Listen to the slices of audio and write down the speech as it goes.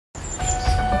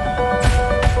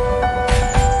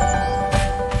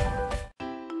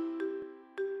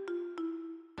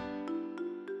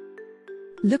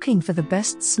Looking for the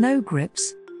best snow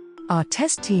grips? Our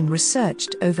test team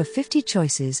researched over 50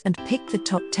 choices and picked the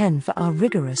top 10 for our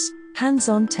rigorous,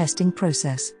 hands-on testing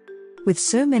process. With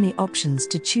so many options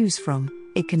to choose from,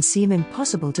 it can seem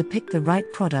impossible to pick the right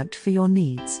product for your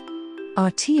needs.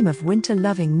 Our team of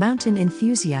winter-loving mountain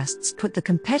enthusiasts put the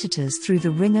competitors through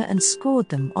the ringer and scored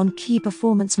them on key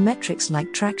performance metrics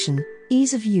like traction,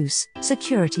 ease of use,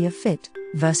 security of fit,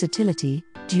 versatility,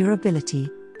 durability,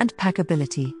 and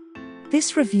packability.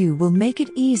 This review will make it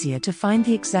easier to find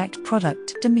the exact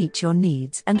product to meet your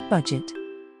needs and budget.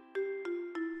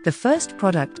 The first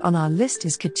product on our list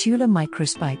is Kahtoola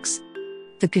MICROspikes.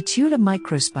 The Kahtoola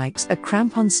MICROspikes are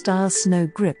crampon-style snow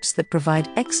grips that provide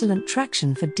excellent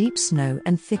traction for deep snow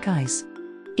and thick ice.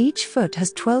 Each foot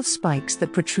has 12 spikes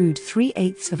that protrude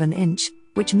 3/8 of an inch,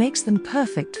 which makes them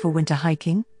perfect for winter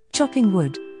hiking, chopping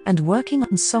wood, and working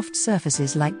on soft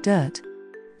surfaces like dirt.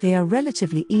 They are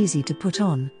relatively easy to put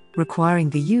on, requiring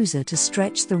the user to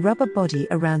stretch the rubber body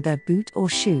around their boot or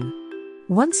shoe.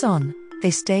 Once on,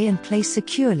 they stay in place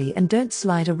securely and don't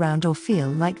slide around or feel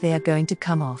like they are going to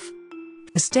come off.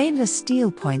 The stainless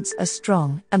steel points are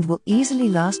strong and will easily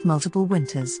last multiple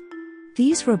winters.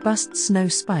 These robust snow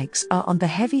spikes are on the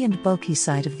heavy and bulky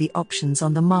side of the options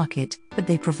on the market, but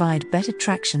they provide better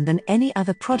traction than any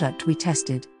other product we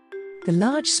tested. The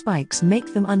large spikes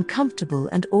make them uncomfortable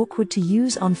and awkward to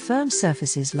use on firm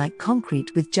surfaces like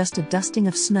concrete with just a dusting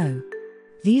of snow.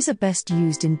 These are best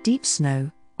used in deep snow,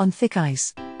 on thick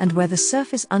ice, and where the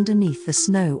surface underneath the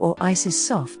snow or ice is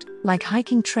soft, like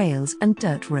hiking trails and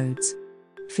dirt roads.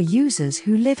 For users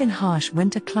who live in harsh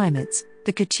winter climates,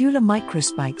 the Kahtoola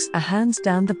MICROspikes are hands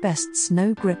down the best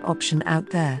snow grip option out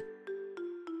there.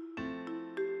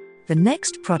 The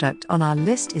next product on our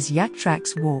list is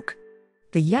Yaktrax Walk.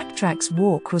 The Yaktrax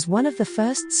Walk was one of the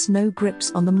first snow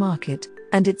grips on the market,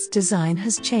 and its design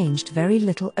has changed very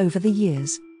little over the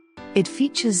years. It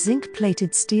features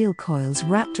zinc-plated steel coils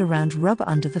wrapped around rubber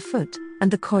under the foot,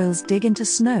 and the coils dig into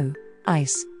snow,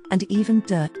 ice, and even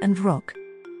dirt and rock.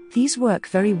 These work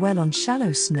very well on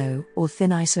shallow snow or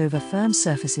thin ice over firm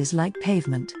surfaces like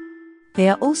pavement. They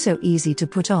are also easy to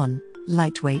put on,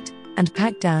 lightweight, and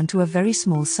pack down to a very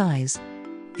small size.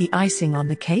 The icing on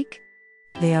the cake?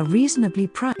 They are reasonably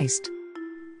priced.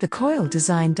 The coil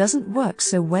design doesn't work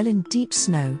so well in deep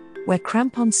snow, where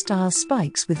crampon-style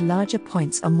spikes with larger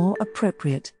points are more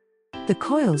appropriate. The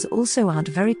coils also aren't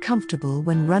very comfortable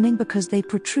when running because they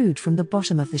protrude from the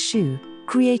bottom of the shoe,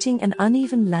 creating an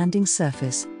uneven landing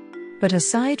surface. But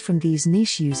aside from these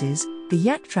niche uses, the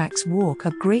Yaktrax Walk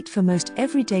are great for most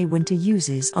everyday winter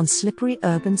uses on slippery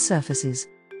urban surfaces.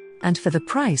 And for the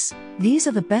price, these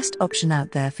are the best option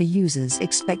out there for users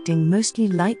expecting mostly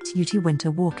light-duty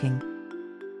winter walking.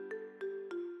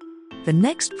 The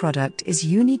next product is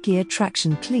Unigear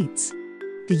Traction Cleats.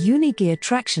 The Unigear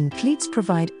Traction Cleats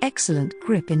provide excellent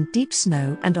grip in deep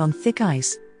snow and on thick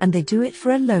ice, and they do it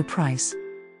for a low price.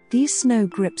 These snow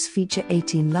grips feature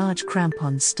 18 large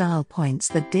crampon-style points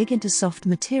that dig into soft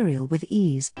material with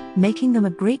ease, making them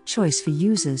a great choice for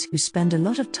users who spend a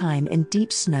lot of time in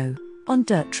deep snow, on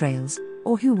dirt trails,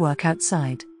 or who work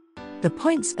outside. The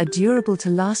points are durable to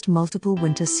last multiple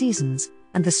winter seasons,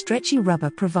 and the stretchy rubber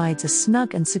provides a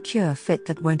snug and secure fit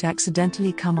that won't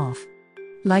accidentally come off.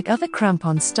 Like other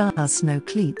crampon-style snow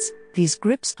cleats, these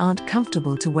grips aren't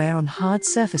comfortable to wear on hard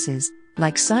surfaces,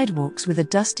 like sidewalks with a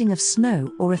dusting of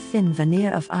snow or a thin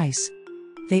veneer of ice.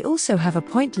 They also have a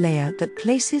point layer that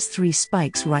places 3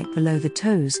 spikes right below the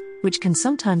toes, which can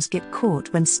sometimes get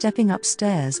caught when stepping up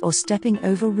stairs or stepping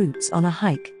over roots on a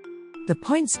hike. The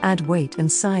points add weight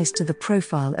and size to the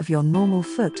profile of your normal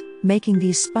foot, making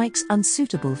these spikes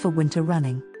unsuitable for winter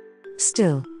running.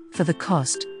 Still, for the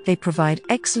cost, they provide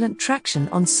excellent traction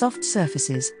on soft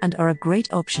surfaces and are a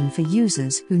great option for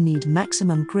users who need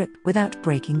maximum grip without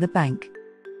breaking the bank.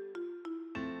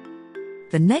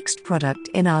 The next product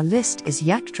in our list is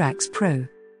Yaktrax Pro.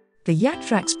 The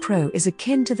Yaktrax Pro is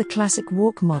akin to the classic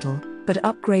Walk model, but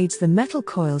upgrades the metal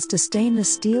coils to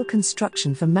stainless steel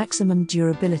construction for maximum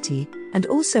durability, and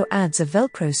also adds a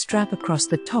Velcro strap across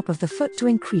the top of the foot to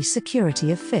increase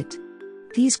security of fit.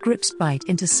 These grips bite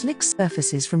into slick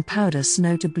surfaces from powder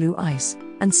snow to blue ice,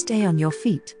 and stay on your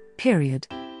feet, period.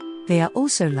 They are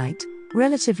also light,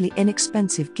 relatively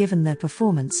inexpensive given their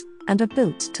performance, and are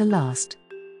built to last.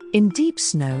 In deep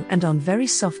snow and on very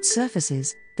soft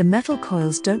surfaces, the metal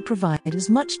coils don't provide as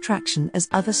much traction as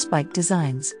other spike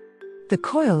designs. The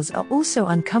coils are also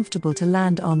uncomfortable to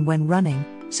land on when running,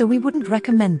 so we wouldn't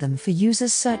recommend them for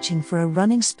users searching for a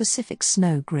running-specific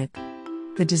snow grip.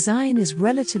 The design is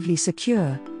relatively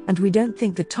secure, and we don't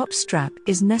think the top strap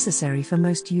is necessary for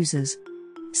most users.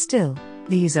 Still,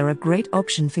 These are a great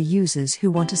option for users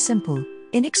who want a simple,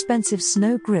 inexpensive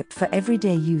snow grip for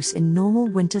everyday use in normal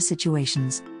winter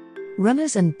situations.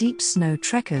 Runners and deep snow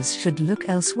trekkers should look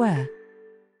elsewhere.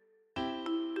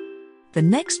 The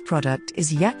next product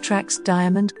is Yaktrax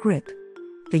Diamond Grip.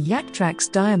 The Yaktrax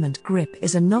Diamond Grip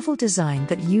is a novel design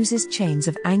that uses chains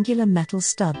of angular metal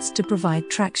studs to provide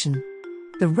traction.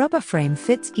 The rubber frame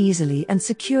fits easily and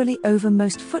securely over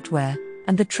most footwear,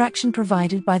 and the traction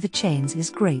provided by the chains is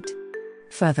great.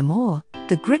 Furthermore,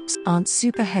 the grips aren't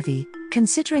super heavy,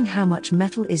 considering how much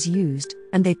metal is used,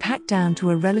 and they pack down to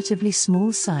a relatively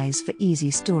small size for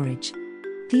easy storage.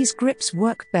 These grips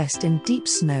work best in deep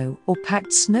snow or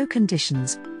packed snow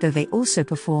conditions, though they also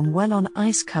perform well on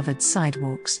ice-covered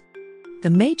sidewalks. The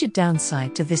major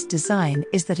downside to this design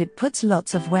is that it puts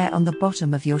lots of wear on the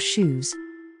bottom of your shoes.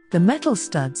 The metal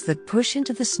studs that push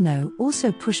into the snow also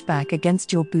push back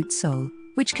against your boot sole,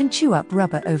 which can chew up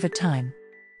rubber over time.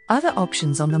 Other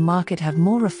options on the market have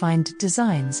more refined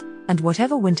designs, and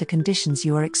whatever winter conditions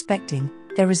you are expecting,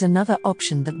 there is another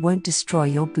option that won't destroy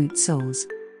your boot soles.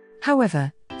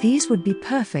 However, these would be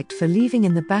perfect for leaving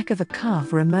in the back of a car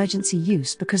for emergency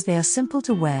use because they are simple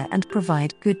to wear and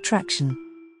provide good traction.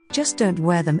 Just don't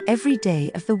wear them every day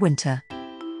of the winter.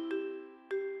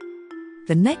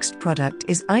 The next product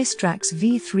is ICETRAX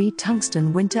V3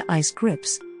 Tungsten Winter Ice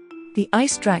Grips. The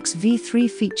ICETRAX V3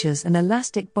 features an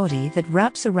elastic body that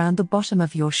wraps around the bottom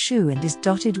of your shoe and is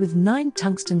dotted with 9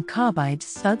 tungsten carbide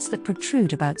studs that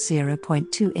protrude about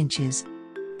 0.2 inches.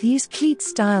 These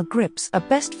Cleat-style grips are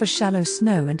best for shallow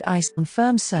snow and ice on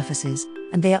firm surfaces,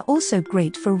 and they are also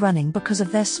great for running because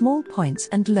of their small points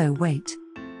and low weight.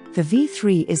 The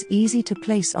V3 is easy to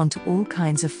place onto all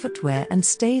kinds of footwear and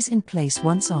stays in place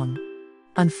once on.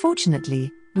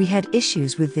 Unfortunately, we had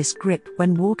issues with this grip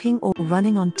when walking or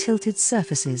running on tilted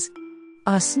surfaces.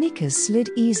 Our sneakers slid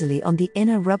easily on the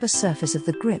inner rubber surface of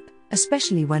the grip,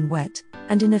 especially when wet,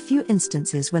 and in a few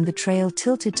instances when the trail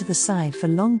tilted to the side for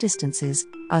long distances,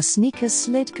 our sneakers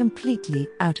slid completely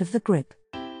out of the grip.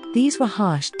 These were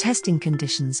harsh testing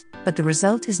conditions, but the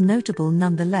result is notable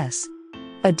nonetheless.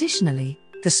 Additionally,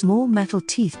 the small metal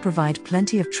teeth provide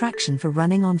plenty of traction for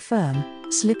running on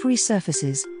firm, slippery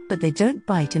surfaces, but they don't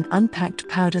bite in unpacked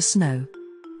powder snow.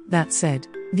 That said,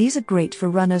 these are great for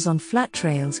runners on flat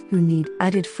trails who need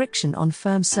added friction on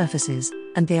firm surfaces,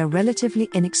 and they are relatively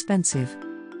inexpensive.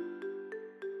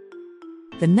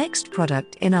 The next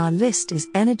product in our list is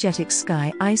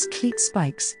EnergeticSky Ice Cleat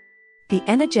Spikes. The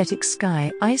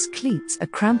EnergeticSky Ice Cleats are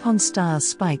crampon-style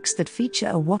spikes that feature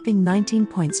a whopping 19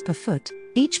 points per foot,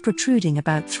 each protruding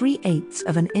about 3/8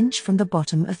 of an inch from the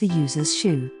bottom of the user's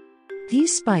shoe.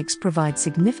 These spikes provide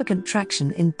significant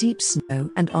traction in deep snow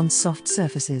and on soft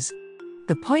surfaces.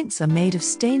 The points are made of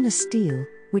stainless steel,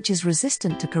 which is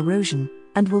resistant to corrosion,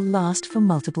 and will last for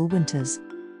multiple winters.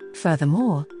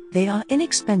 Furthermore, they are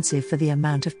inexpensive for the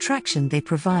amount of traction they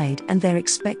provide and their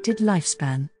expected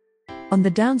lifespan. On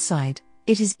the downside,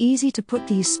 it is easy to put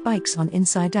these spikes on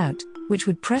inside out, which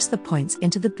would press the points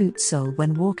into the boot sole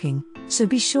when walking, so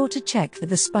be sure to check that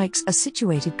the spikes are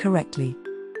situated correctly.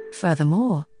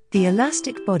 Furthermore, the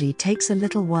elastic body takes a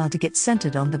little while to get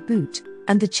centered on the boot,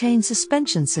 and the chain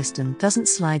suspension system doesn't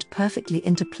slide perfectly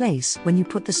into place when you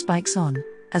put the spikes on,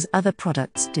 as other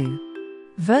products do.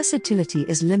 Versatility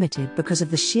is limited because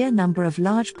of the sheer number of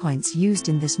large points used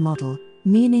in this model,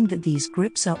 meaning that these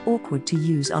grips are awkward to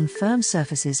use on firm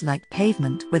surfaces like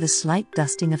pavement with a slight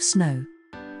dusting of snow.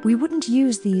 We wouldn't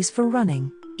use these for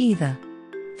running, either.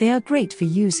 They are great for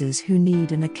users who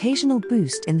need an occasional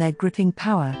boost in their gripping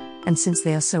power, and since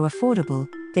they are so affordable,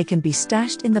 they can be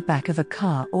stashed in the back of a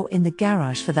car or in the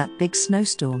garage for that big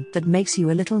snowstorm that makes you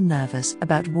a little nervous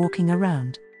about walking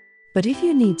around. But if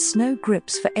you need snow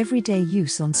grips for everyday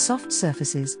use on soft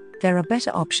surfaces, there are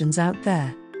better options out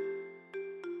there.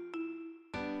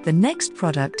 The next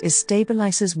product is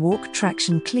STABILicers Walk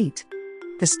Traction Cleat.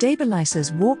 The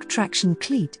STABILicers Walk Traction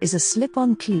Cleat is a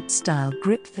slip-on cleat-style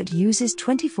grip that uses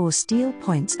 24 steel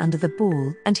points under the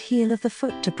ball and heel of the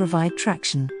foot to provide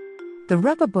traction. The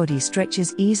rubber body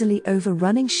stretches easily over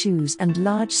running shoes and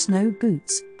large snow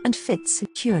boots, and fits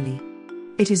securely.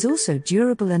 It is also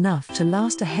durable enough to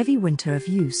last a heavy winter of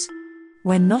use.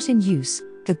 When not in use,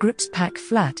 the grips pack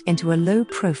flat into a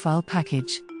low-profile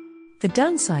package. The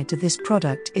downside to this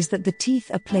product is that the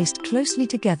teeth are placed closely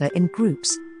together in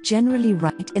groups, generally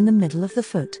right in the middle of the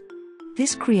foot.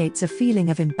 This creates a feeling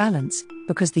of imbalance,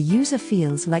 because the user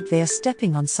feels like they are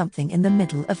stepping on something in the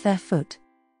middle of their foot.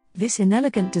 This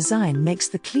inelegant design makes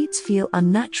the cleats feel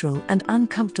unnatural and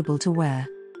uncomfortable to wear.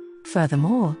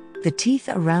 Furthermore, the teeth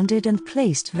are rounded and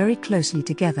placed very closely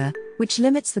together, which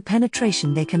limits the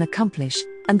penetration they can accomplish,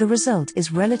 and the result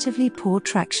is relatively poor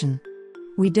traction.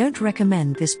 We don't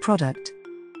recommend this product.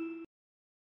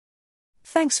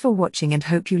 Thanks for watching and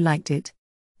hope you liked it.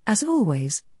 As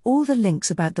always, all the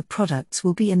links about the products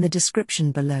will be in the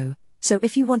description below, so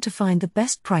if you want to find the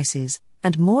best prices,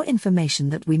 and more information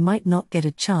that we might not get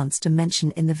a chance to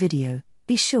mention in the video,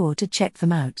 be sure to check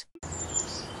them out.